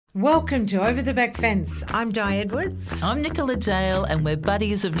Welcome to Over the Back Fence. I'm Di Edwards. I'm Nicola Dale, and we're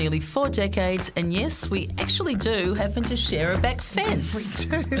buddies of nearly 4 decades. And yes, we actually do happen to share a back fence.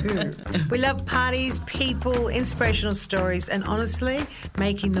 We do. We love parties, people, inspirational stories, and honestly,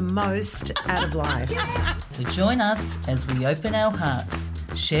 making the most out of life. So join us as we open our hearts,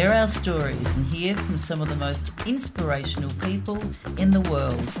 share our stories, and hear from some of the most inspirational people in the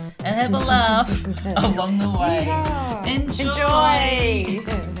world, and have a laugh along the way. Yeah. Enjoy.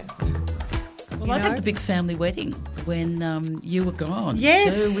 Well, I know? had the big family wedding when you were gone,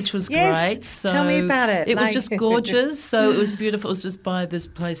 Yes, too, which was yes. great. So Tell me about it. It was just gorgeous. So it was beautiful. It was just by this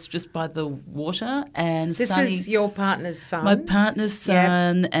place, just by the water, and This sunny. is your partner's son. My partner's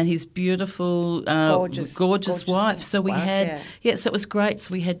son and his beautiful, gorgeous wife. So we had, so it was great.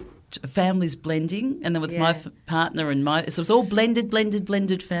 So we had families blending, and then with my partner and so it was all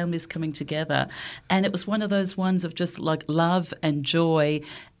blended families coming together, and it was one of those ones of just like love and joy,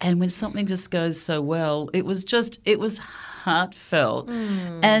 and when something just goes so well, it was heartfelt.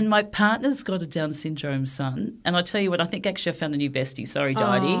 And my partner's got a Down syndrome son, and I tell you what, I think actually I found a new bestie. Sorry,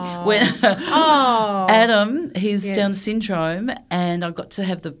 Didey. When Adam, he's Down syndrome, and I got to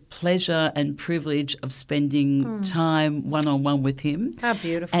have the pleasure and privilege of spending time one-on-one with him. How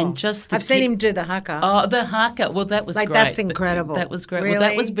beautiful. And just I've seen him do the haka. Oh, the haka. Well, that was great. That's incredible. That was great. Really? Well,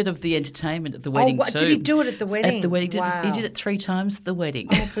 that was a bit of the entertainment at the wedding too. Did he do it at the wedding? At the wedding. Wow. He did it 3 times at the wedding.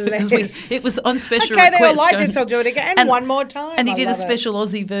 Oh, bless. It was on special okay, request. they all like this, I'll do it again. And one more time. And he I did a love special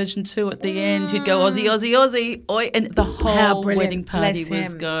Aussie version too at the end. He'd go Aussie, Aussie, Aussie, oi, and the whole wedding party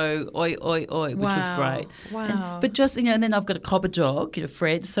was go oi, oi, oi, which was great. Wow. But just, and then I've got a cobber dog,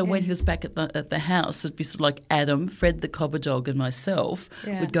 Fred. So when he was back at the house, it'd be sort of like Adam, Fred the cobber dog, and myself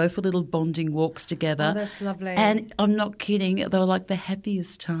would go for little bonding walks together. Oh, that's lovely. And I'm not kidding, they were like the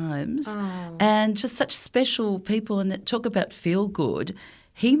happiest times. And just such special people, and talk about feel good.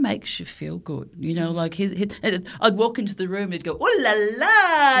 He makes you feel good, like I'd walk into the room and he'd go, oh la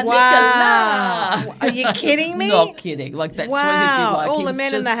la, Nicola. Are you kidding me? Not kidding. Like that's what he'd be like. All the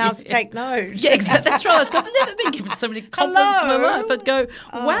men in the house take note. Yeah, exactly. That's right. I've never been given so many compliments in my life. I'd go,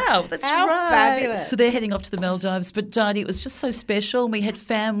 wow, that's how right. Fabulous. So they're heading off to the Maldives, but Didey, it was just so special. And we had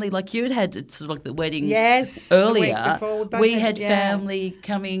family, like you'd had sort of like the wedding earlier. The week before, we had family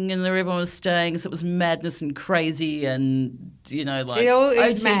coming and everyone was staying, so it was madness and crazy and like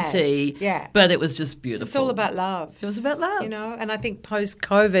OTT. Yeah. But it was just beautiful. It's all about love. It was about love. And I think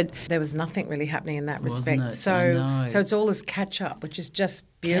post-COVID, there was nothing really happening in that respect. Wasn't it? So it's all this catch-up, which is just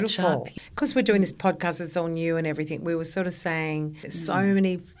beautiful. Because we're doing this podcast, it's all new and everything. We were sort of saying there's so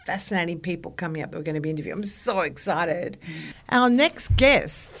many fascinating people coming up that we're going to be interviewing. I'm so excited. Our next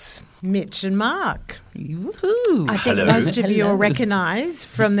guests, Mitch and Mark. Woohoo. I think most of you will recognise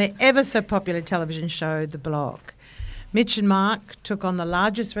from the ever so popular television show, The Block. Mitch and Mark took on the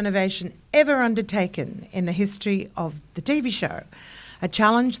largest renovation ever undertaken in the history of the TV show, a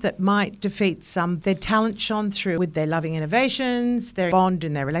challenge that might defeat some. Their talent shone through with their loving innovations, their bond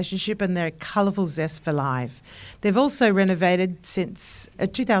in their relationship, and their colourful zest for life. They've also renovated since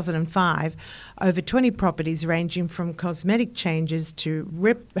 2005 over 20 properties, ranging from cosmetic changes to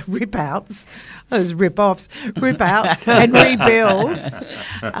rip-outs, those rip-offs, rip-outs and rebuilds.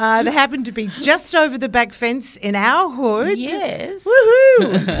 They happen to be just over the back fence in our hood. Yes.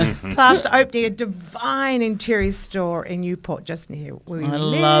 Woohoo! Plus opening a divine interior store in Newport, just near where we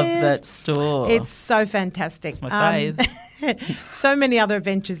live. Love that store. It's so fantastic. My fave. So many other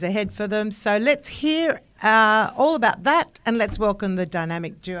adventures ahead for them. So let's hear all about that, and let's welcome the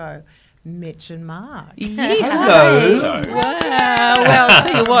dynamic duo, Mitch and Mark. Yeah. Hello. Wow. Well, I'll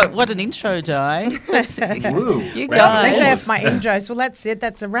tell you what an intro, Di. You guys. They say it's my intros. Well, that's it.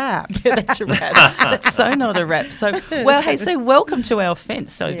 That's a wrap. Yeah, that's a wrap. That's so not a wrap. So, so welcome to our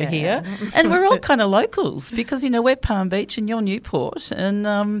fence over here. And we're all kind of locals because, we're Palm Beach and you're Newport. And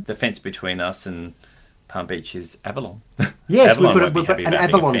the fence between us and Palm Beach is Avalon. Yes, Avalon we've got an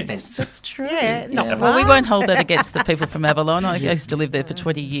Avalon fence. That's true. Yeah, not Well, we won't hold that against the people from Avalon. I used to live there for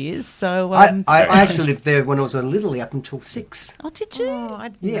 20 years. So I actually lived there when I was a little, up until 6. Oh, did you?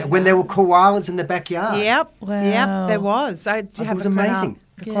 When there were koalas in the backyard. Yep. Wow. Yep, there was. It was amazing.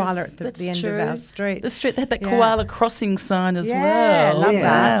 Koala at the end of our street. The street, they had that koala crossing sign as well. Yeah, love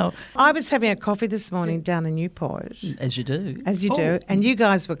that. Wow. I was having a coffee this morning down in Newport. As you do. As you do. And you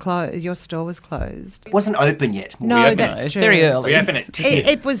guys were closed. Your store was closed. It wasn't open yet. No, that's true. Very early. We open at 10.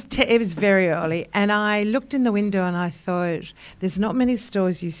 It was very early. And I looked in the window and I thought, there's not many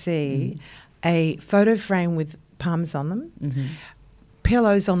stores you see a photo frame with palms on them,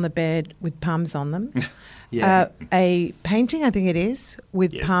 pillows on the bed with palms on them, a painting, I think it is,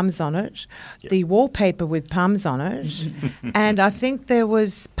 with palms on it, the wallpaper with palms on it, and I think there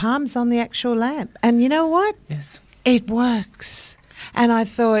was palms on the actual lamp. And you know what? Yes. It works. And I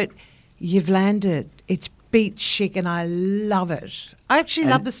thought, you've landed. It's beach chic and I love it. I actually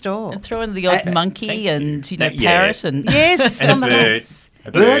love the store. And throw in the odd monkey and, parrot. And yes, and a bird.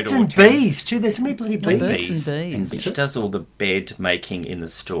 Birds and bees too. There's so many bloody bees. Birds and bees. And Mitch does all the bed making in the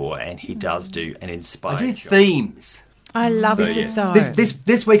store, and he does do an inspired I do job. themes. I love So, it yes. though.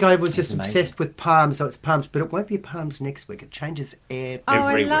 This week I was just amazing. obsessed with palms, so it's palms, but it won't be palms next week. It changes every I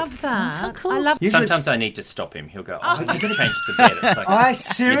every love week. that. cool. I love Usually Sometimes I need to stop him. He'll go, I need to change the bed. It's like, I you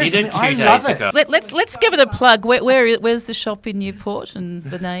seriously, did it 2 I days love it. ago. Let's give it a plug. Where's the shop in Newport and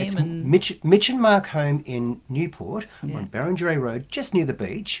the name? It's And Mitch and Mark Home in Newport on Barrenjoey Road, just near the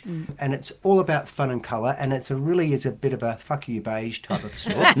beach, and it's all about fun and colour, and it's really is a bit of a fuck you beige type of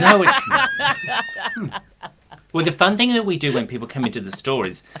store. No, it's not. Well, the fun thing that we do when people come into the store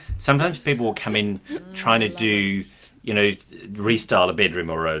is sometimes people will come in trying to do, restyle a bedroom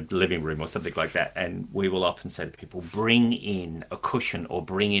or a living room or something like that. And we will often say to people, bring in a cushion or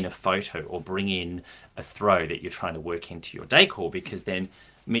bring in a photo or bring in a throw that you're trying to work into your decor, because then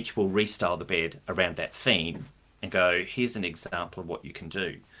Mitch will restyle the bed around that theme and go, here's an example of what you can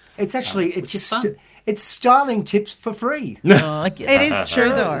do. It's actually which is fun. It's styling tips for free. it is true,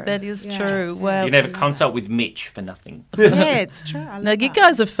 though. That is true. Wow. You can have a consult with Mitch for nothing. Yeah, it's true. I love Now, you that.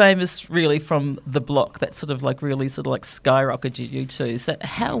 guys are famous really from the block. That sort of like skyrocketed you two. So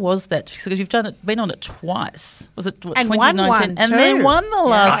how was that? Because you've been on it twice. Was it And won 2019? one And too. then won the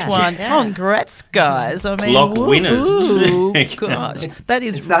last one. Yeah. Congrats, guys. I mean, Block winners. woohoo. Gosh, that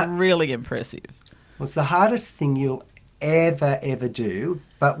is that- really impressive. Well, it's the hardest thing you'll ever do,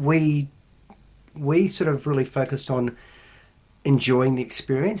 but we sort of really focused on enjoying the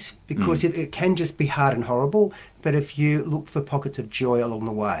experience, because it can just be hard and horrible, but if you look for pockets of joy along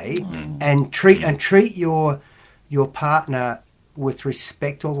the way and treat your partner with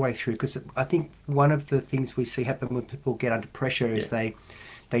respect all the way through, because I think one of the things we see happen when people get under pressure is they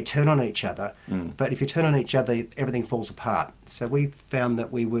turn on each other, but if you turn on each other, everything falls apart. So we found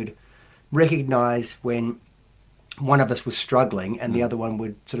that we would recognise when one of us was struggling and the other one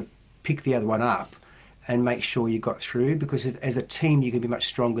would sort of pick the other one up and make sure you got through, because as a team you can be much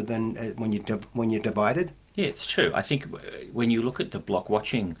stronger than when you're divided. Yeah, it's true. I think when you look at the block,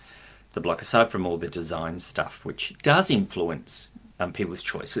 watching the block, aside from all the design stuff, which does influence people's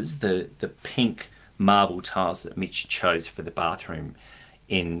choices, the pink marble tiles that Mitch chose for the bathroom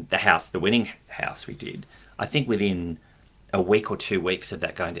in the house, the wedding house we did, I think within a week or 2 weeks of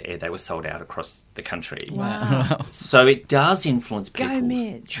that going to air, they were sold out across the country. Wow. So it does influence Go, people's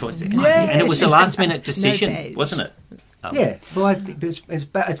Mitch. choices. Yeah. And it was a last-minute decision, beige. wasn't it? Yeah, well, I think it's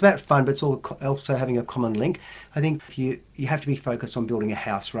about fun, but it's also having a common link. I think you have to be focused on building a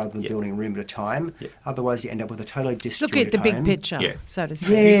house rather than building a room at a time. Yeah. Otherwise, you end up with a totally Look disjointed at the big home. picture, Yeah. so to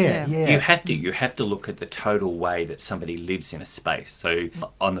speak. Yeah. You have to look at the total way that somebody lives in a space. So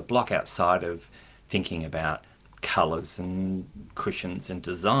on the block, outside of thinking about colours and cushions and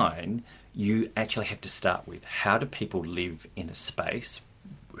design, you actually have to start with, how do people live in a space?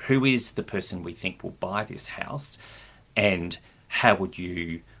 Who is the person we think will buy this house? And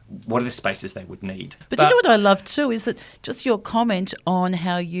what are the spaces they would need? But you know what I love too is that just your comment on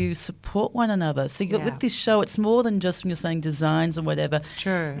how you support one another. So with this show, it's more than just when you're saying designs and whatever. It's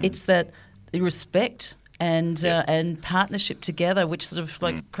true. It's that respect and partnership together, which sort of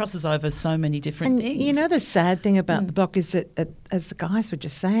crosses over so many different things. You know, the sad thing about the block is that, as the guys were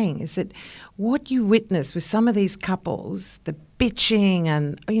just saying, is that what you witness with some of these couples, the bitching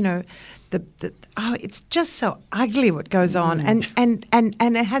and, it's just so ugly what goes on, and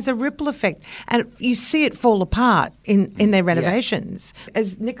it has a ripple effect, and you see it fall apart in their renovations.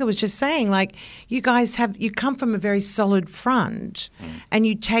 As Nicola was just saying, you guys you come from a very solid front, and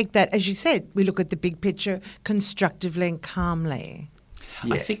you take that, as you said, we look at the big picture constructively and calmly.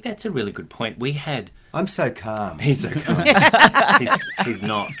 I think that's a really good point. I'm so calm. He's so calm. he's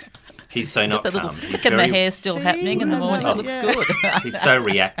not. He's so not the calm. little He's flick and the very- hair still happening in the morning. It looks good. He's so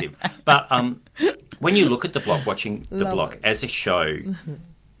reactive. But when you look at the block, watching the Love block it. as a show,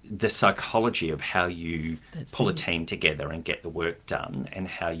 the psychology of how you pull a team together and get the work done, and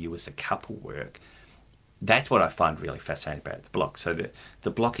how you as a couple work, that's what I find really fascinating about the block. So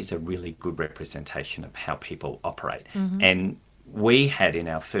the block is a really good representation of how people operate. And we had, in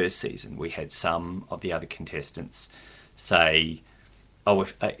our first season, we had some of the other contestants say, oh,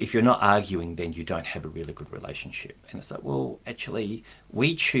 if you're not arguing, then you don't have a really good relationship. And it's like, well, actually,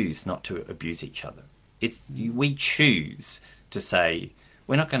 we choose not to abuse each other. We choose to say,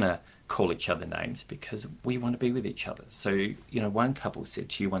 we're not going to call each other names because we want to be with each other. So, one couple said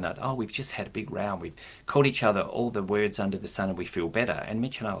to you one night, "Oh, we've just had a big row. We've called each other all the words under the sun and we feel better." And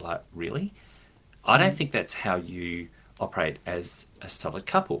Mitch and I were like, "Really?" I don't think that's how you operate as a solid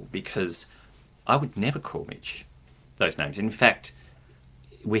couple, because I would never call Mitch those names. In fact,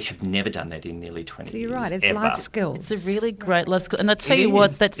 we have never done that in nearly 20 years. So you're right, it's ever. life skills. It's a really great life skill. And I tell you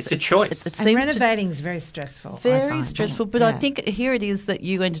what, it's a choice. It and seems renovating is very stressful. Very stressful. But I think here it is that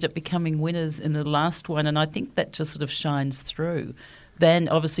you ended up becoming winners in the last one, and I think that just sort of shines through. Then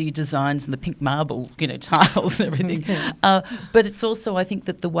obviously your designs and the pink marble, tiles and everything. But it's also, I think,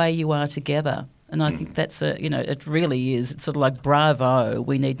 that the way you are together. And I think that's it really is. It's sort of like, bravo,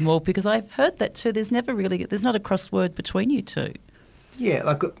 we need more, because I've heard that too. There's not a crossword between you two. Yeah,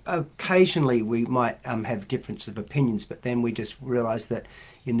 like occasionally we might have difference of opinions, but then we just realise that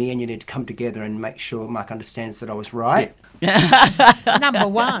in the end you need to come together and make sure Mark understands that I was right. Number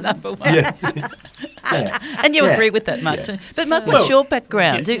one. Yeah. And you agree with that, Mark, too. But Mark, what's your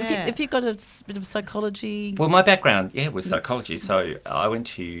background? Yes. Have you got a bit of psychology? Well, my background, was psychology. So I went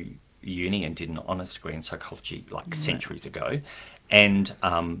to uni and did an honours degree in psychology centuries ago. And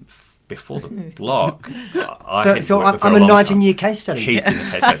before the blog, I'm a 19-year case study. He's been a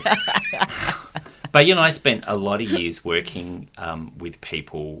case study. But, I spent a lot of years working with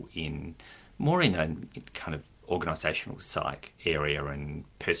people more in a kind of organisational psych area and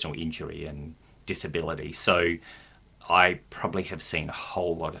personal injury and disability. So I probably have seen a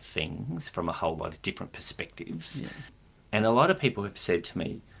whole lot of things from a whole lot of different perspectives. Yes. And a lot of people have said to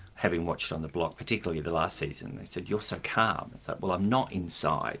me, having watched on the block, particularly the last season, they said, "You're so calm." It's like, well, I'm not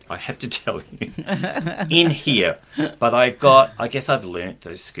inside, I have to tell you, in here. But I guess I've learnt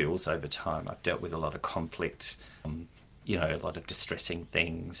those skills over time. I've dealt with a lot of conflict, a lot of distressing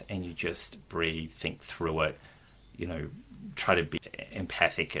things, and you just breathe, think through it, try to be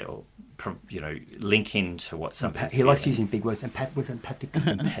empathic or, link into what somebody's He likes using big words. Was empathic.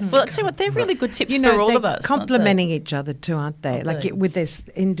 Well, I'll tell you what, they're really good tips for all of us. Complementing each other too, aren't they? With their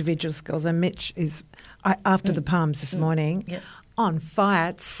individual skills. And Mitch is, after the palms this morning, on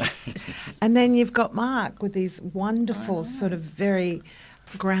fire. And then you've got Mark with these wonderful sort of very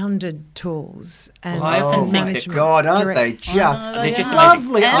grounded tools and management. God, aren't they just? They're just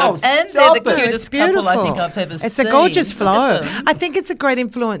lovely. amazing. And they're the cutest couple I think I've ever seen. It's a gorgeous flow. I think it's a great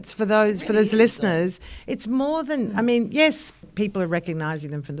influence for those listeners. It's more than, yes, people are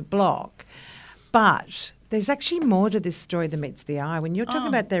recognising them from the block, but there's actually more to this story than meets the eye. When you're talking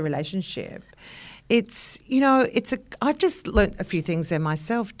about their relationship, I've just learnt a few things there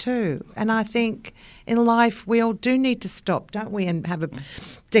myself too. And I think in life we all do need to stop, don't we, and have a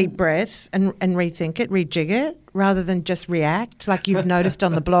deep breath and rethink it, rejig it, rather than just react like you've noticed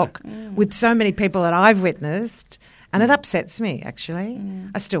on the block with so many people that I've witnessed. And it upsets me, actually.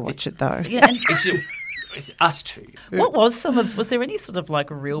 I still watch it though. Yeah, It's us two. What was there any sort of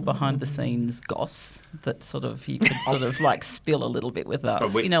real behind the scenes goss that sort of you could sort of spill a little bit with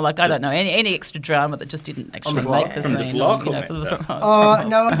us? I don't know, any extra drama that just didn't actually make the scene.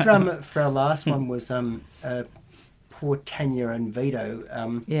 No, drama for our last one was poor Tanya and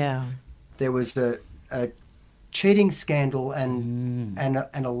Vito. There was a cheating scandal and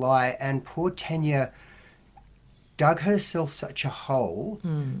a lie, and poor Tanya dug herself such a hole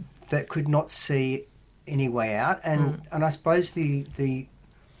that could not see any way out, and I suppose the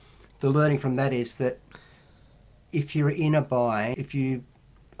learning from that is that if you're in a bind, if you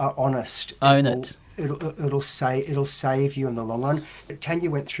are honest, it'll save you in the long run. Tanya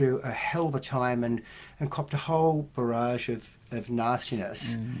went through a hell of a time and copped a whole barrage of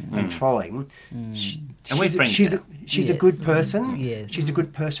nastiness and trolling. She's a good person. Yes. She's a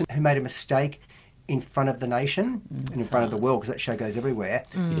good person who made a mistake in front of the nation and in front of the world, because that show goes everywhere.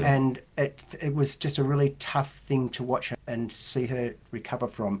 And it was just a really tough thing to watch and see her recover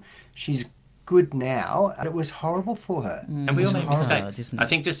from. She's good now, and it was horrible for her. And we all make mistakes. I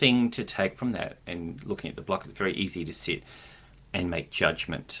think the thing to take from that, and looking at the block, it's very easy to sit and make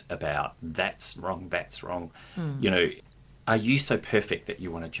judgment about that's wrong. Are you so perfect that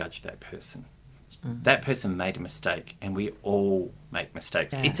you want to judge that person? That person made a mistake, and we all make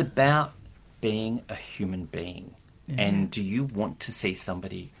mistakes. It's about being a human being. And do you want to see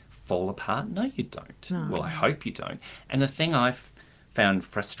somebody fall apart? No, you don't. No. Well, I hope you don't. And the thing I've found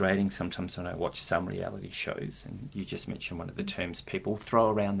frustrating sometimes when I watch some reality shows, and you just mentioned one of the terms people throw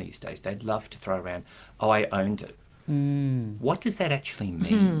around these days, they'd love to throw around, I owned it. What does that actually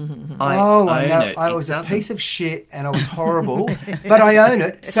mean? I know. It. I was a piece of shit and I was horrible, but I own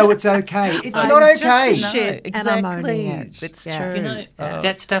it, so it's okay. It's not okay. Just shit, and I'm owning it. It's true.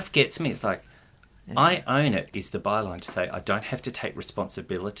 That stuff gets me. It's like, I own it is the byline to say I don't have to take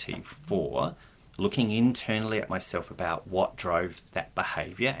responsibility for looking internally at myself about what drove that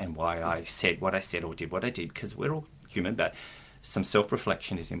behaviour and why I said what I said or did what I did, because we're all human, but some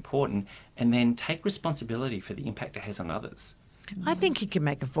self-reflection is important, and then take responsibility for the impact it has on others. I think you can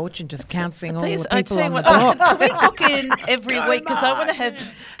make a fortune just counselling all the people I tell you on what, the block. can we book in every week, because I want to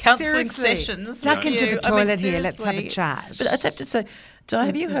have counselling sessions. Duck into the toilet here. Let's have a seriously. chat. But I'd have to say,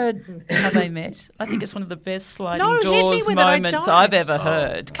 have you heard How They Met? I think it's one of the best sliding No, hit me doors with it, I moments don't. I've ever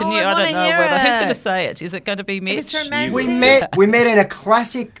heard. Can Oh, you? I I don't wanna know hear whether who's going it. to say it. Is it going to be Mitch? It's romantic. We met in a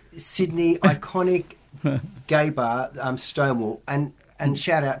classic Sydney iconic gay bar, Stonewall, and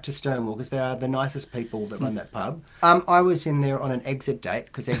shout out to Stonewall because they are the nicest people that run that pub. I was in there on an exit date,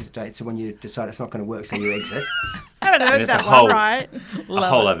 because exit dates are when you decide it's not going to work, so you exit. I haven't heard There's that a one, whole- right? A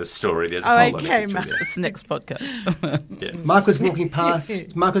whole other story. There's a whole other Okay, history there. It's the next podcast. Yeah. Mark was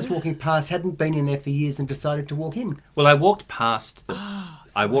walking past, hadn't been in there for years, and decided to walk in. Well, I walked past the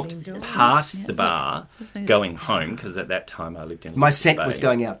the bar What's this? going home, because at that time I lived in My Lucas scent Bay. was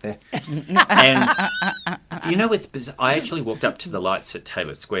going out there. And it's bizarre. I actually walked up to the lights at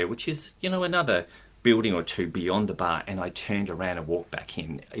Taylor Square, which is another building or two beyond the bar, and I turned around and walked back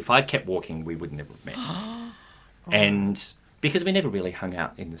in. If I'd kept walking, we would never have met. And because we never really hung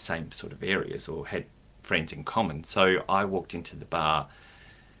out in the same sort of areas or had friends in common, so I walked into the bar,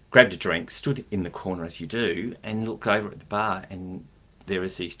 grabbed a drink, stood in the corner as you do, and looked over at the bar, and there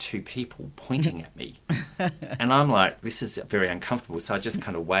was these two people pointing at me. And I'm like, this is very uncomfortable. So I just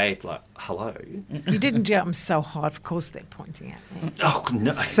kind of waved like, hello. You didn't jump so hard. Of course they're pointing at me. Oh,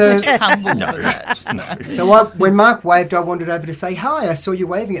 no. So, Humble No. for that. No. so when Mark waved, I wandered over to say hi. I saw you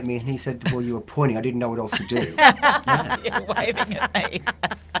waving at me, and he said, "Well, you were pointing. I didn't know what else to do." You're waving at me.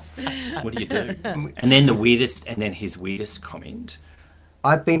 What do you do? And then his weirdest comment.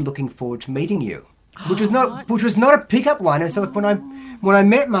 I've been looking forward to meeting you, which was not a pickup line. And so when I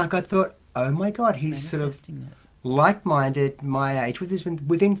met Mark, I thought, oh my God, he's sort of like-minded, my age.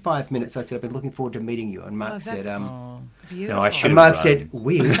 Within 5 minutes, I said, I've been looking forward to meeting you. And Mark said, Beautiful. No, I should and have Mark said,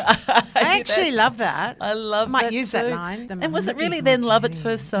 weird. I actually love that. I love might that use too. that line. And was it really then love at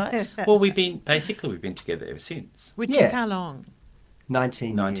first sight? Well, we've been together ever since. Which Yeah. is how long?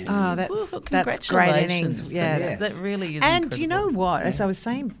 19 years. Oh, that's great innings. Yeah, Yes. That really is And you know incredible. what? As I was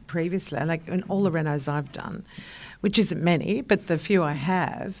saying previously, like in all the renos I've done, which isn't many, but the few I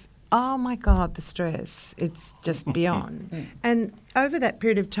have, oh my God, the stress. It's just beyond. And over that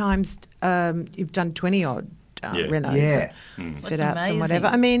period of time, you've done 20-odd renos, Yeah. fit That's outs and whatever.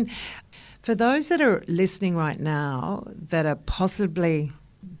 amazing. I mean, for those that are listening right now that are possibly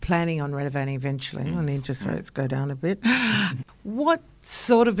planning on renovating eventually when the interest rates go down a bit, what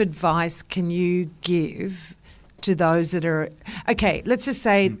sort of advice can you give to those that are, okay, let's just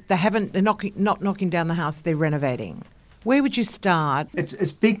say they're not knocking down the house, they're renovating. Where would you start?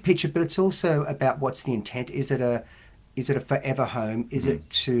 It's big picture, but it's also about what's the intent. Is it a forever home? Is it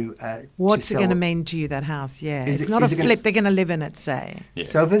to What's to it going to sell- mean to you, that house? Yeah. Is It's it- not a is it gonna- flip. They're going to live in it, say. Yeah.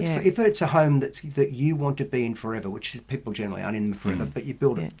 So if it's a home that you want to be in forever, which is people generally aren't in them forever, but you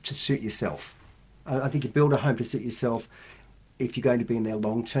build it to suit yourself. I think you build a home to suit yourself if you're going to be in there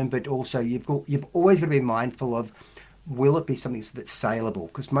long term, but also you've always got to be mindful of, will it be something that's saleable?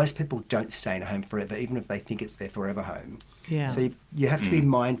 Because most people don't stay in a home forever, even if they think it's their forever home. Yeah. So you have to be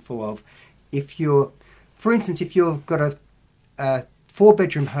mindful of, for instance, if you've got a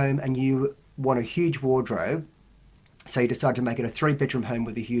 4-bedroom home and you want a huge wardrobe, so you decide to make it a 3-bedroom home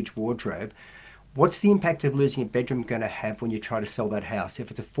with a huge wardrobe, what's the impact of losing a bedroom going to have when you try to sell that house?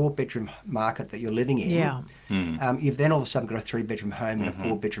 If it's a 4-bedroom market that you're living in, you've then all of a sudden got a 3-bedroom home in a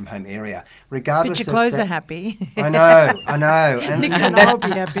 4-bedroom home area. Regardless But your clothes of are happy. I know. And Nick and I'll be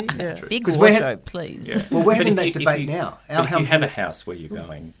happy. Yeah. Big 'Cause wardrobe, please. Yeah. Well, we're But having if that you- debate if you- now. But if you have a house where you're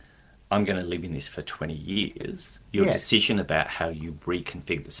going, I'm going to live in this for 20 years, your Yeah. decision about how you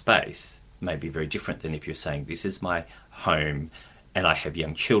reconfigure the space may be very different than if you're saying, this is my home and I have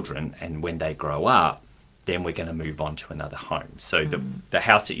young children, and when they grow up, then we're going to move on to another home. So the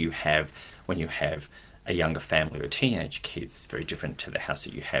house that you have when you have a younger family or teenage kids is very different to the house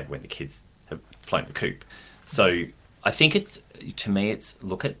that you have when the kids have flown the coop. So I think to me, it's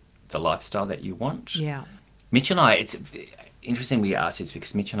look at the lifestyle that you want. Yeah. Mitch and I, it's interesting we asked this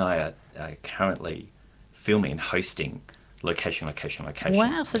because Mitch and I are currently filming and hosting Location Wow, so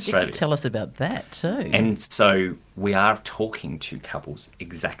you Australia. could tell us about that too. And so we are talking to couples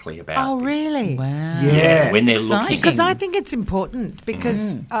exactly about Oh, this. really? Wow. Yeah. When they're That's looking. exciting. Because I think it's important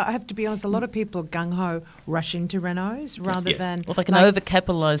because I have to be honest, a lot of people gung-ho rush into renos rather Yes. than... Well, they can like,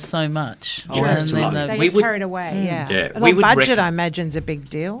 overcapitalise so much. Oh, absolutely. They We get would- carried away, yeah. Yeah, And we the would budget, reckon- I imagine, is a big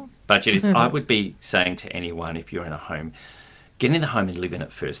deal. budget is. I would be saying to anyone, if you're in a home, get in the home and live in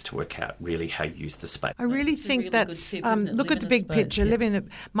it first to work out really how you use the space. I really think that's, look at the big picture.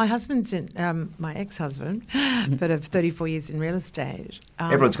 My husband's my ex-husband, but of 34 years in real estate.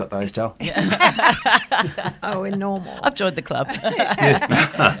 Everyone's got those, Del. Oh, we're normal. I've joined the club.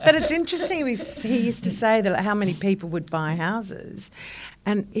 But it's interesting, he used to say that how many people would buy houses,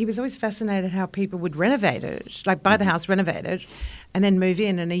 and he was always fascinated how people would renovate it, like buy the house, renovate it, and then move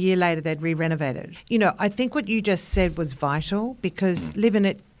in, and a year later they'd re-renovate it. You know, I think what you just said was vital, because live in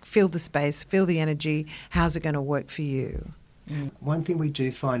it, feel the space, feel the energy. How's it going to work for you? One thing we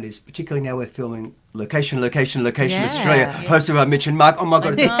do find is, particularly now we're filming Location Australia, hosted by Mitch and Mark. Oh my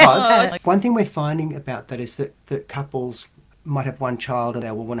God, it's a plug. One thing we're finding about that is that couples might have one child and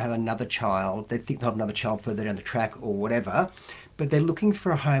they will want to have another child. They think they'll have another child further down the track or whatever, but they're looking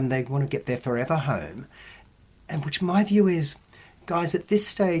for a home. They want to get their forever home. And which my view is, guys, at this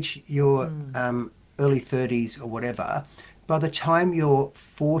stage, you're early 30s or whatever, by the time you're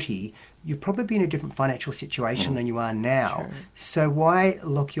 40, you'll probably be in a different financial situation than you are now. Sure. So why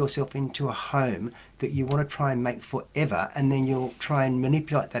lock yourself into a home that you want to try and make forever, and then you'll try and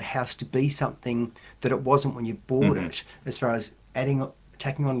manipulate that house to be something that it wasn't when you bought it, as far as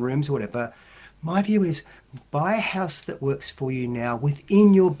taking on rooms or whatever. My view is, buy a house that works for you now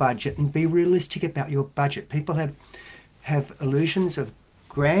within your budget, and be realistic about your budget. People have illusions of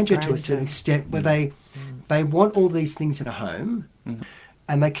grandeur to a certain extent, where they want all these things in a home,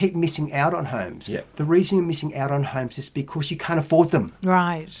 and they keep missing out on homes. Yep. The reason you're missing out on homes is because you can't afford them.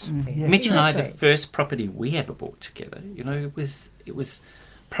 Right. Yeah. Mitch and I, the first property we ever bought together, you know, it was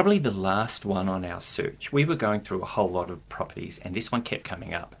probably the last one on our search. We were going through a whole lot of properties, and this one kept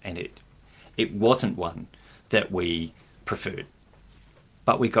coming up, and it wasn't one that we preferred.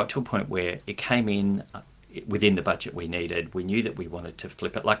 But we got to a point where it came in within the budget we needed. We knew that we wanted to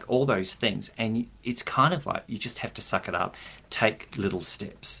flip it, like all those things. And it's kind of like you just have to suck it up, take little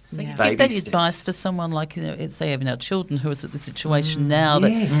steps. So you give that advice for someone like, you know, say even our children who is at the situation now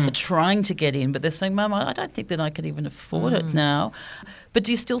that are trying to get in, but they're saying, Mum, I don't think that I can even afford it now. But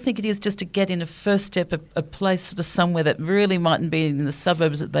do you still think it is just to get in a first step, a place sort of somewhere that really mightn't be in the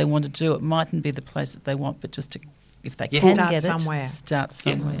suburbs that they want to do? It mightn't be the place that they want, but just to, if they can start get somewhere. Start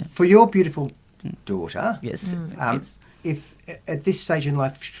somewhere. Yes. For your beautiful daughter, yes. If at this stage in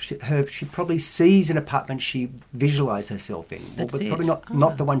life she probably sees an apartment she visualises herself in, but probably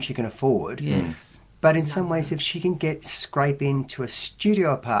not the one she can afford. Yes. But in some ways, if she can scrape into a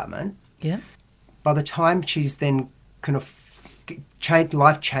studio apartment, by the time she's then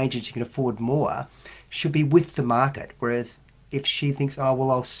life changes, she can afford more, she'll be with the market. Whereas if she thinks, oh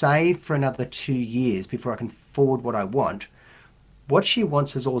well, I'll save for another 2 years before I can afford what I want, what she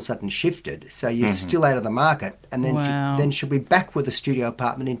wants has all of a sudden shifted. So you're still out of the market, and then then she'll be back with a studio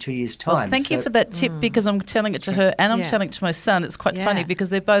apartment in 2 years' time. Well, thank you for that tip, because I'm telling it to her and I'm telling it to my son. It's quite funny because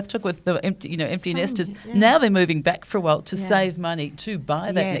they both took with the empty nesters. Yeah. Now they're moving back for a while to save money to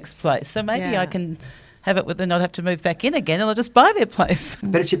buy that next place. So maybe I can have it with them, not have to move back in again, and I'll just buy their place.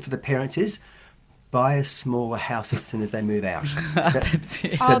 Better tip for the parents is, buy a smaller house as soon as they move out.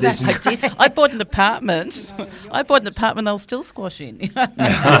 I bought an apartment. They'll still squash in.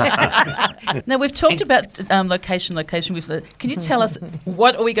 Now, we've talked about location. Can you tell us,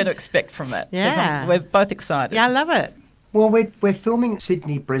 what are we going to expect from it? Yeah. We're both excited. Yeah, I love it. Well, we're filming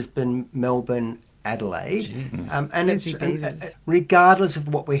Sydney, Brisbane, Melbourne, Adelaide. And it's regardless of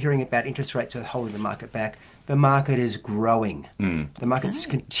what we're hearing about interest rates are holding the market back, the market is growing. The market's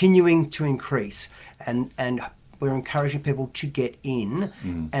continuing to increase, and we're encouraging people to get in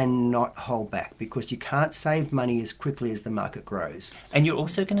and not hold back, because you can't save money as quickly as the market grows. And you're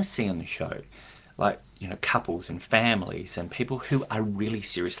also going to see on the show, like, you know, couples and families and people who are really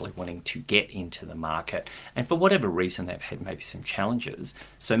seriously wanting to get into the market, and for whatever reason they've had maybe some challenges.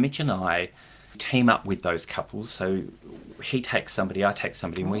 So Mitch and I team up with those couples. So he takes somebody, I take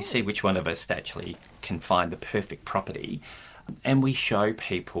somebody, and we see which one of us actually can find the perfect property. And we show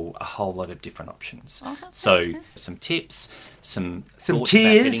people a whole lot of different options. So some tips, some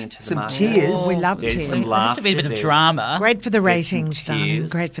tears, Oh, we love tears. Some laughter. There has to be a bit of drama. Great for the ratings, darling.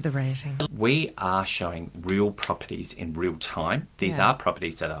 Great for the rating. We are showing real properties in real time. These are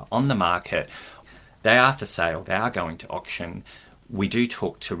properties that are on the market. They are for sale. They are going to auction. We do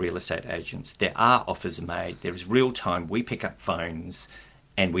talk to real estate agents. There are offers made. There is real time. We pick up phones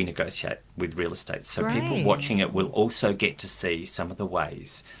and we negotiate with real estate. So people watching it will also get to see some of the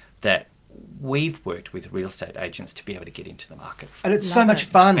ways that we've worked with real estate agents to be able to get into the market. And it's so much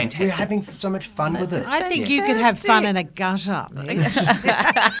fun. Fantastic. We're having so much fun with it. I think you could have fun in a gutter.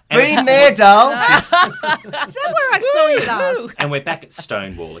 Been there, doll. Is that where I saw you last? And we're back at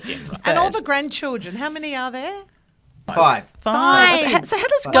Stonewall again. Right? And all the grandchildren, how many are there? 5. So how does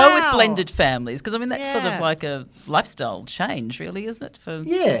it go with blended families? Because, I mean, that's sort of Yeah. like a lifestyle change, really, isn't it?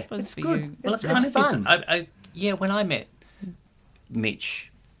 I suppose it's for good. you. Well, It's kind of fun. when I met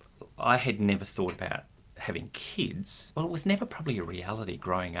Mitch, I had never thought about having kids. Well, it was never probably a reality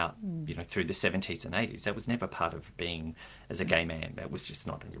growing up, through the 70s and 80s. That was never part of being as a gay man. That was just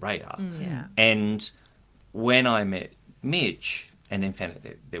not on your radar. Yeah. And when I met Mitch and then found out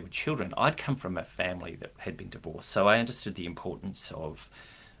that there were children, I'd come from a family that had been divorced. So I understood the importance of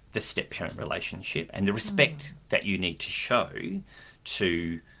the step-parent relationship and the respect that you need to show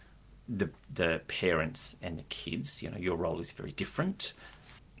to the parents and the kids. Your role is very different.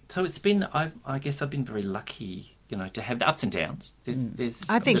 So it's been, I guess I've been very lucky, to have the ups and downs.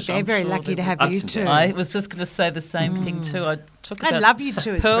 I think they're very lucky to have you ups and too. I was just going to say the same thing too. I talk about love you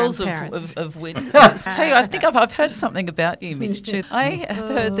too as pearls grandparents. of wind. I tell you, I think I've heard something about you, Mitch, too. I have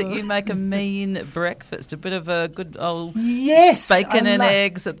heard that you make a mean breakfast, a bit of a good old bacon and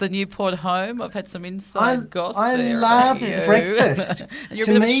eggs at the Newport home. I've had some inside gossip there love about you. breakfast. And you're a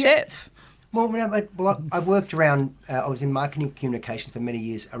bit of a chef. Well, I worked around. I was in marketing communications for many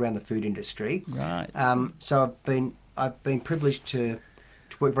years around the food industry. Right. So I've been privileged to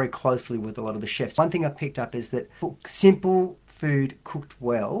work very closely with a lot of the chefs. One thing I picked up is that simple food cooked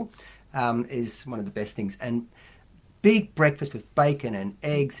well is one of the best things. And big breakfast with bacon and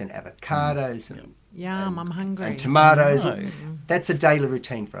eggs and avocados and Yum, I'm hungry. and tomatoes. No. That's a daily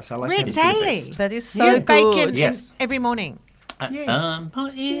routine for us. I like We're to daily. That is so You good. bacon Yes. every morning.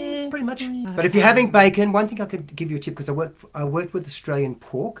 Pretty much. But if you're having bacon, one thing I could give you a tip, because I worked with Australian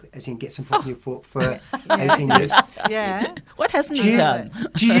pork, as in get some pork in your fork for 18 years. Yeah. What hasn't he done?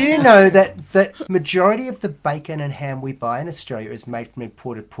 Do you know that majority of the bacon and ham we buy in Australia is made from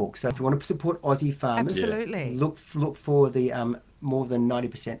imported pork? So if you want to support Aussie farmers, Absolutely. look for the more than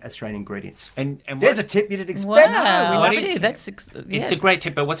 90% Australian ingredients. And There's a tip you didn't expect. Wow. What What is- It's a great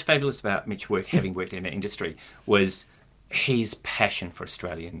tip, but what's fabulous about Mitch having worked in the industry was his passion for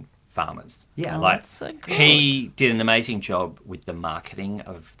Australian farmers. Yeah. Oh, like that's so good. he did an amazing job with the marketing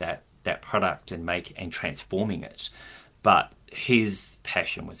of that product and transforming it. But his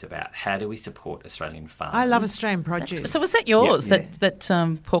passion was about how do we support Australian farmers. I love Australian produce. So was that yours, Yeah.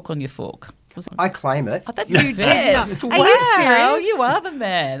 that pork on your fork? Was it? I claim it. Oh, that's You the did best. not. Are you Wow, serious? you are the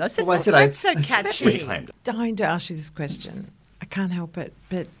man. I said, Well, I said That's so We catchy. claimed it. Dying to ask you this question. I can't help it,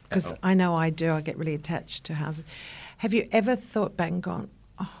 but because I know I do, I get really attached to houses. Have you ever thought back and gone,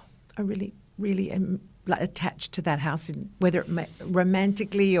 oh, I really, really am like attached to that house, whether it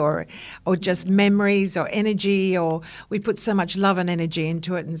romantically or just memories or energy, or we put so much love and energy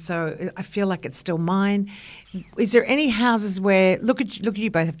into it, and so I feel like it's still mine. Is there any houses where look at you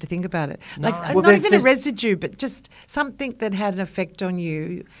both have to think about it, like Well, not even a there's- residue, but just something that had an effect on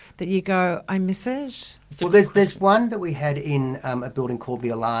you that you go, I miss it. Well, there's one that we had in a building called the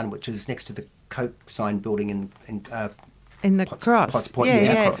Alarm, which is next to the Coke sign building in In the cross, Potts Point,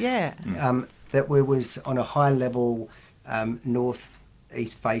 yeah. that was on a high level,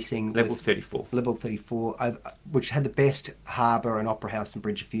 north-east facing. Level with 34. Level 34, which had the best harbour and opera house and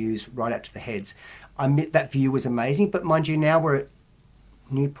bridge views right out to the heads. That view was amazing, but mind you, now we're at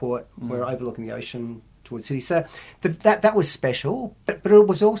Newport, we're overlooking the ocean towards the city. So that was special, but it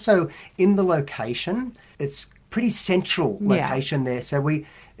was also in the location. It's pretty central location there, so we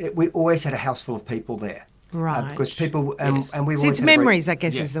always had a house full of people there. Right. Because people, Yes. and we've So always it's had a memories, I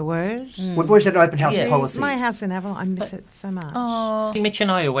guess, is the word. We've always had an open house Yeah. policy. My house in Avalon, I miss it so much. oh, Mitch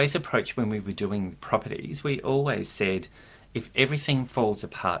and I always approached when we were doing properties, we always said, if everything falls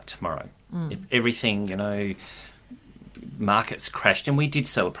apart tomorrow, if everything, markets crashed, and we did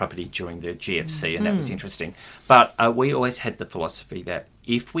sell a property during the GFC, and that was interesting. But we always had the philosophy that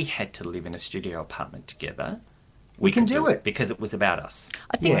if we had to live in a studio apartment together, we can could do it. because it was about us.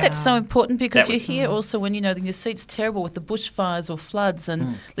 I think Yeah. that's so important because That you was- hear also when, you see it's terrible with the bushfires or floods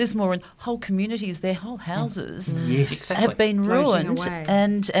and Lismore and whole communities, their whole houses Yes. have been Floating ruined away.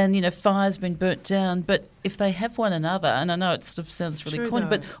 and fires been burnt down. But if they have one another, and I know it sort of sounds really True, corny,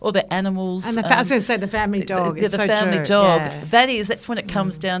 though. but all the animals. And I was going to say the family dog. The It's so family true. dog. Yeah. That's when it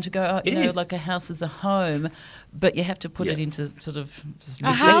comes down to go, It is. like a house is a home, but you have to put Yeah. it into sort of A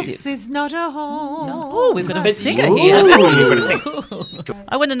perspective. house is not a home. Oh, we've got a But- singer Ooh, here. you've got to sing.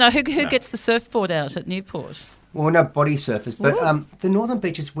 I want to know who gets the surfboard out at Newport. Well, no body surfers, but the Northern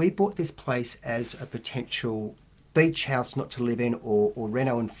Beaches, we bought this place as a potential beach house not to live in or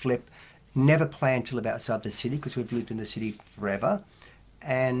reno and flip. never planned to live outside the city because we've lived in the city forever.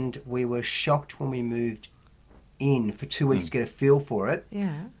 And we were shocked when we moved in for 2 weeks to get a feel for it,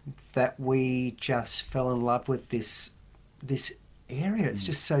 that we just fell in love with this area. It's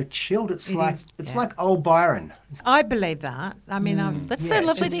just so chilled. It's like old Byron. I believe that. I mean, that's so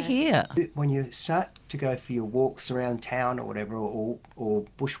lovely to hear. When you start to go for your walks around town or whatever, or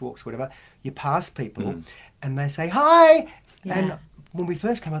bushwalks, whatever, you pass people and they say hi. Yeah. And when we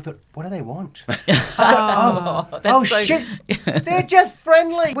first came, I thought, what do they want? Shit, they're just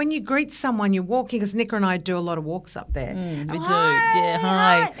friendly. When you greet someone, you're walking, because Nick and I do a lot of walks up there. We do. Yeah,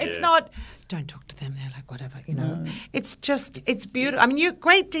 hi. It's not, don't talk to them, they're like, whatever, you know. It's just, it's beautiful. I mean, you're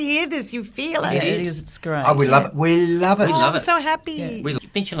great to hear this. You feel it. Yeah, it is. It's great. Oh, we love it. We love it. I'm so happy. Yeah.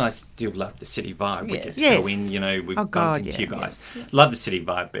 Mitch and I still love the city vibe. We just Yes. go in, you know, we've bumped into you guys. Love the city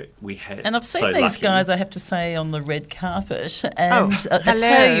vibe, but we had And I've seen so these lucky. guys, I have to say, on the red carpet. And I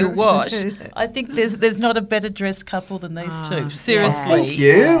tell you what, I think there's not a better dressed couple than these two. Seriously. Thank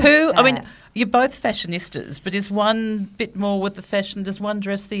you. Who, I mean, you're both fashionistas, but is one bit more with the fashion? Does one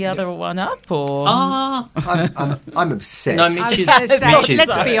dress the other one up, or? I'm obsessed. No, I Mitch was is. going to say, Mitch is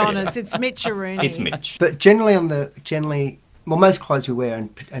let's be honest, it's Mitch Rooney. It's Mitch. But generally, well, most clothes we wear,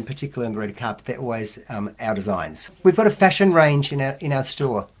 and particularly on the red carpet, they're always our designs. We've got a fashion range in our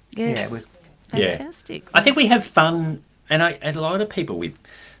store. Yes. Yeah, Fantastic. I think we have fun, and a lot of people we've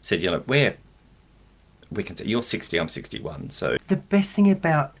said, you know, we can say you're 60, I'm 61, so the best thing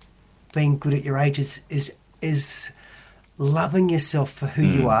about being good at your age is loving yourself for who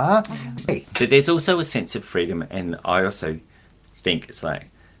you are. But there's also a sense of freedom, and I also think it's like,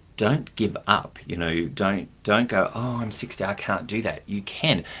 don't give up. You know, don't go, oh, I'm 60, I can't do that. You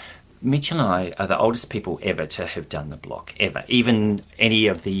can. Mitch and I are the oldest people ever to have done the block, ever. Even any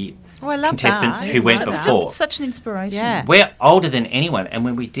of the contestants who went before. Just such an inspiration. Yeah. We're older than anyone, and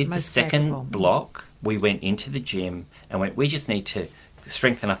when we did Most the second capable. block, we went into the gym and went, we just need to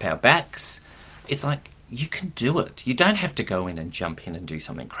strengthen up our backs. It's like, you can do it. You don't have to go in and jump in and do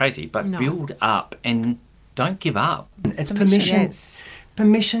something crazy, but build up and don't give up. It's permission. Yes.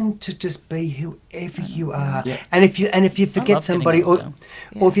 Permission to just be whoever you are. Yeah. And if you forget love somebody, getting older.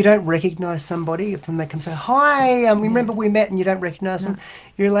 or if you don't recognise somebody, when they come say hi, remember we met, and you don't recognise them,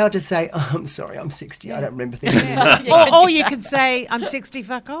 you're allowed to say, oh, I'm sorry, I'm 60, I don't remember things. Or you could say, I'm 60,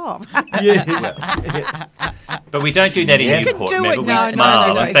 fuck off. But we don't do that in You Newport. can do Remember, it. we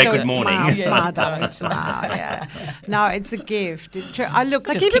smile and say don't good morning. Smile, don't smile, yeah. No, it's a gift. I look,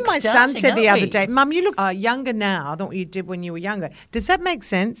 like even my son kick-starting, said the aren't other we? day, Mum, you look younger now than what you did when you were younger. Does that make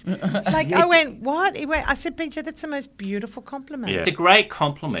sense? Like, I went, what? He went, I said, Peter, that's the most beautiful compliment. Yeah. It's a great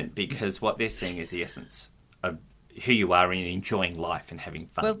compliment, because what they're seeing is the essence of who you are and enjoying life and having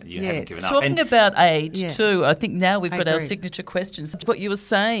fun. Well, You haven't given up. Talking And about age too, I think now we've got our agree. signature questions. What you were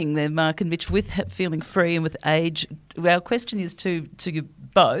saying there, Mark and Mitch, with feeling free and with age, our question is to you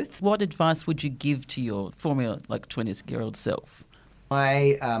both, what advice would you give to your former 20-year-old self?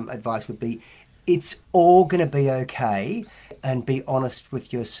 My advice would be, it's all going to be okay, and be honest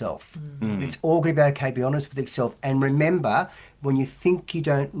with yourself. It's all going to be okay, be honest with yourself. And remember, when you think you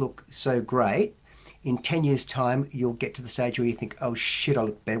don't look so great, in 10 years' time, you'll get to the stage where you think, oh shit, I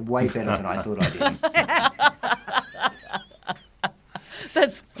look way better than I thought I did.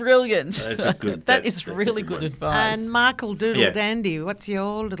 That's brilliant. That's a good- That that's is a really good good one. advice. And Markle Doodle Yeah. Dandy, what's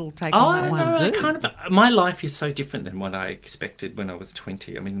your little take Oh, on that one? no, kind of. My life is so different than what I expected when I was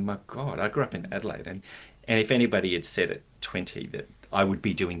 20. I mean, my God, I grew up in Adelaide, and if anybody had said at 20 that I would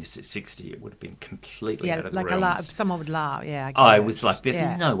be doing this at 60, it would have been completely out of the like realms. someone would laugh. Yeah, I was like, there's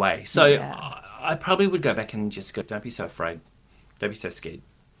Yeah. no way. So Yeah. I probably would go back and just go, don't be so afraid. Don't be so scared.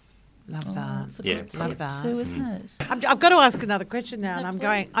 Love that. That's a Yeah, good love tip that. too, isn't it? I've got to ask another question now,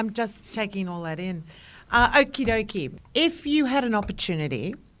 and I'm just taking all that in. Okie dokie. If you had an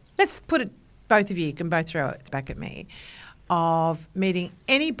opportunity, let's put it, both of you can both throw it back at me, of meeting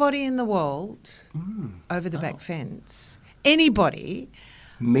anybody in the world over the back fence, anybody,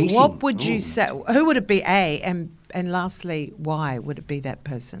 Meeting. what would you say? Who would it be, A, and lastly, why would it be that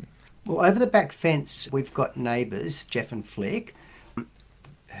person? Well, over the back fence, we've got neighbours, Jeff and Flick,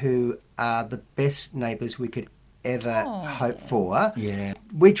 who are the best neighbours we could ever hope for. Yeah.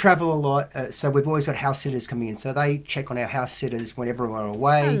 We travel a lot, so we've always got house sitters coming in. So they check on our house sitters whenever we're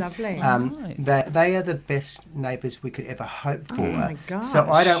away. Oh, lovely. They are the best neighbours we could ever hope for. Oh, my gosh.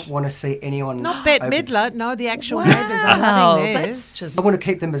 So I don't want to see anyone... Not Bette over- Midler, no, the actual neighbours are loving that's theirs. just I want to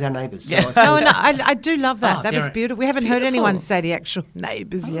keep them as our neighbours. So I No, suppose- I do love that. Oh, That was they're- beautiful. We haven't heard anyone say the actual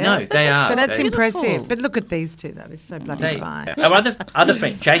neighbours yet. No, they are. So that's They- impressive. But look at these two, though. They're so bloody They, fine. our other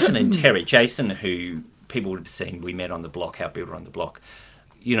friend, Jason and Terry. Jason, who people would have seen, we met on the block, our builder on the block.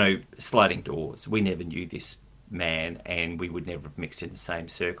 sliding doors. We never knew this man, and we would never have mixed in the same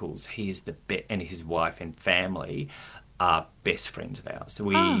circles. He's and his wife and family are best friends of ours. So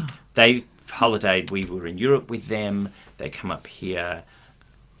they holidayed. We were in Europe with them. They come up here.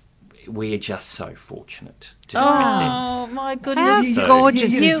 We are just so fortunate to meet them. Oh, my goodness. How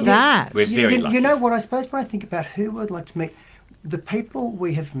gorgeous is that? We're very lucky. You know what? I suppose when I think about who I'd like to meet, the people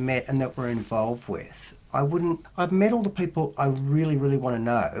we have met and that we're involved with, I've met all the people I really, really want to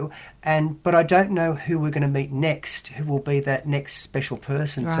know, but I don't know who we're going to meet next, who will be that next special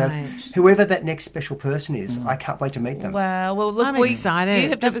person. Right. So whoever that next special person is, I can't wait to meet them. Wow. Well, look, I'm excited. You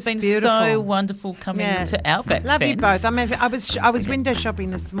have just been beautiful. So wonderful coming to Outback Love Fence. you both. I was window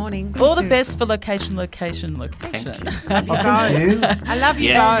shopping this morning. All the best for location. Love you both. I love you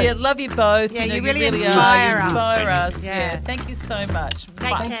both. Yeah, love you both. Yeah, you really are. inspire us. Inspire us. Yeah. Thank you so much.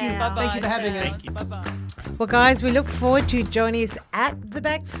 Take care. Bye-bye. Thank you for having us. Thank you. Bye-bye. Well, guys, we look forward to joining us at the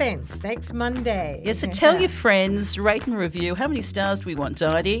back fence next Monday. Yeah, so tell your friends, rate and review. How many stars do we want,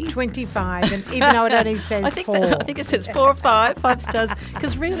 Didi? 25, and even though it only says 4. I think it says 4 or 5 stars.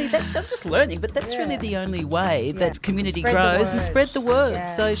 Because really, I'm just learning, but that's really the only way that community grows and spread the word. Yeah,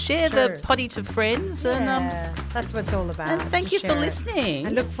 so share the potty to friends. And that's what it's all about. and thank you for listening. I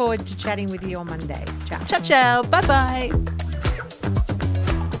look forward to chatting with you on Monday. Ciao. Ciao, ciao. Bye-bye.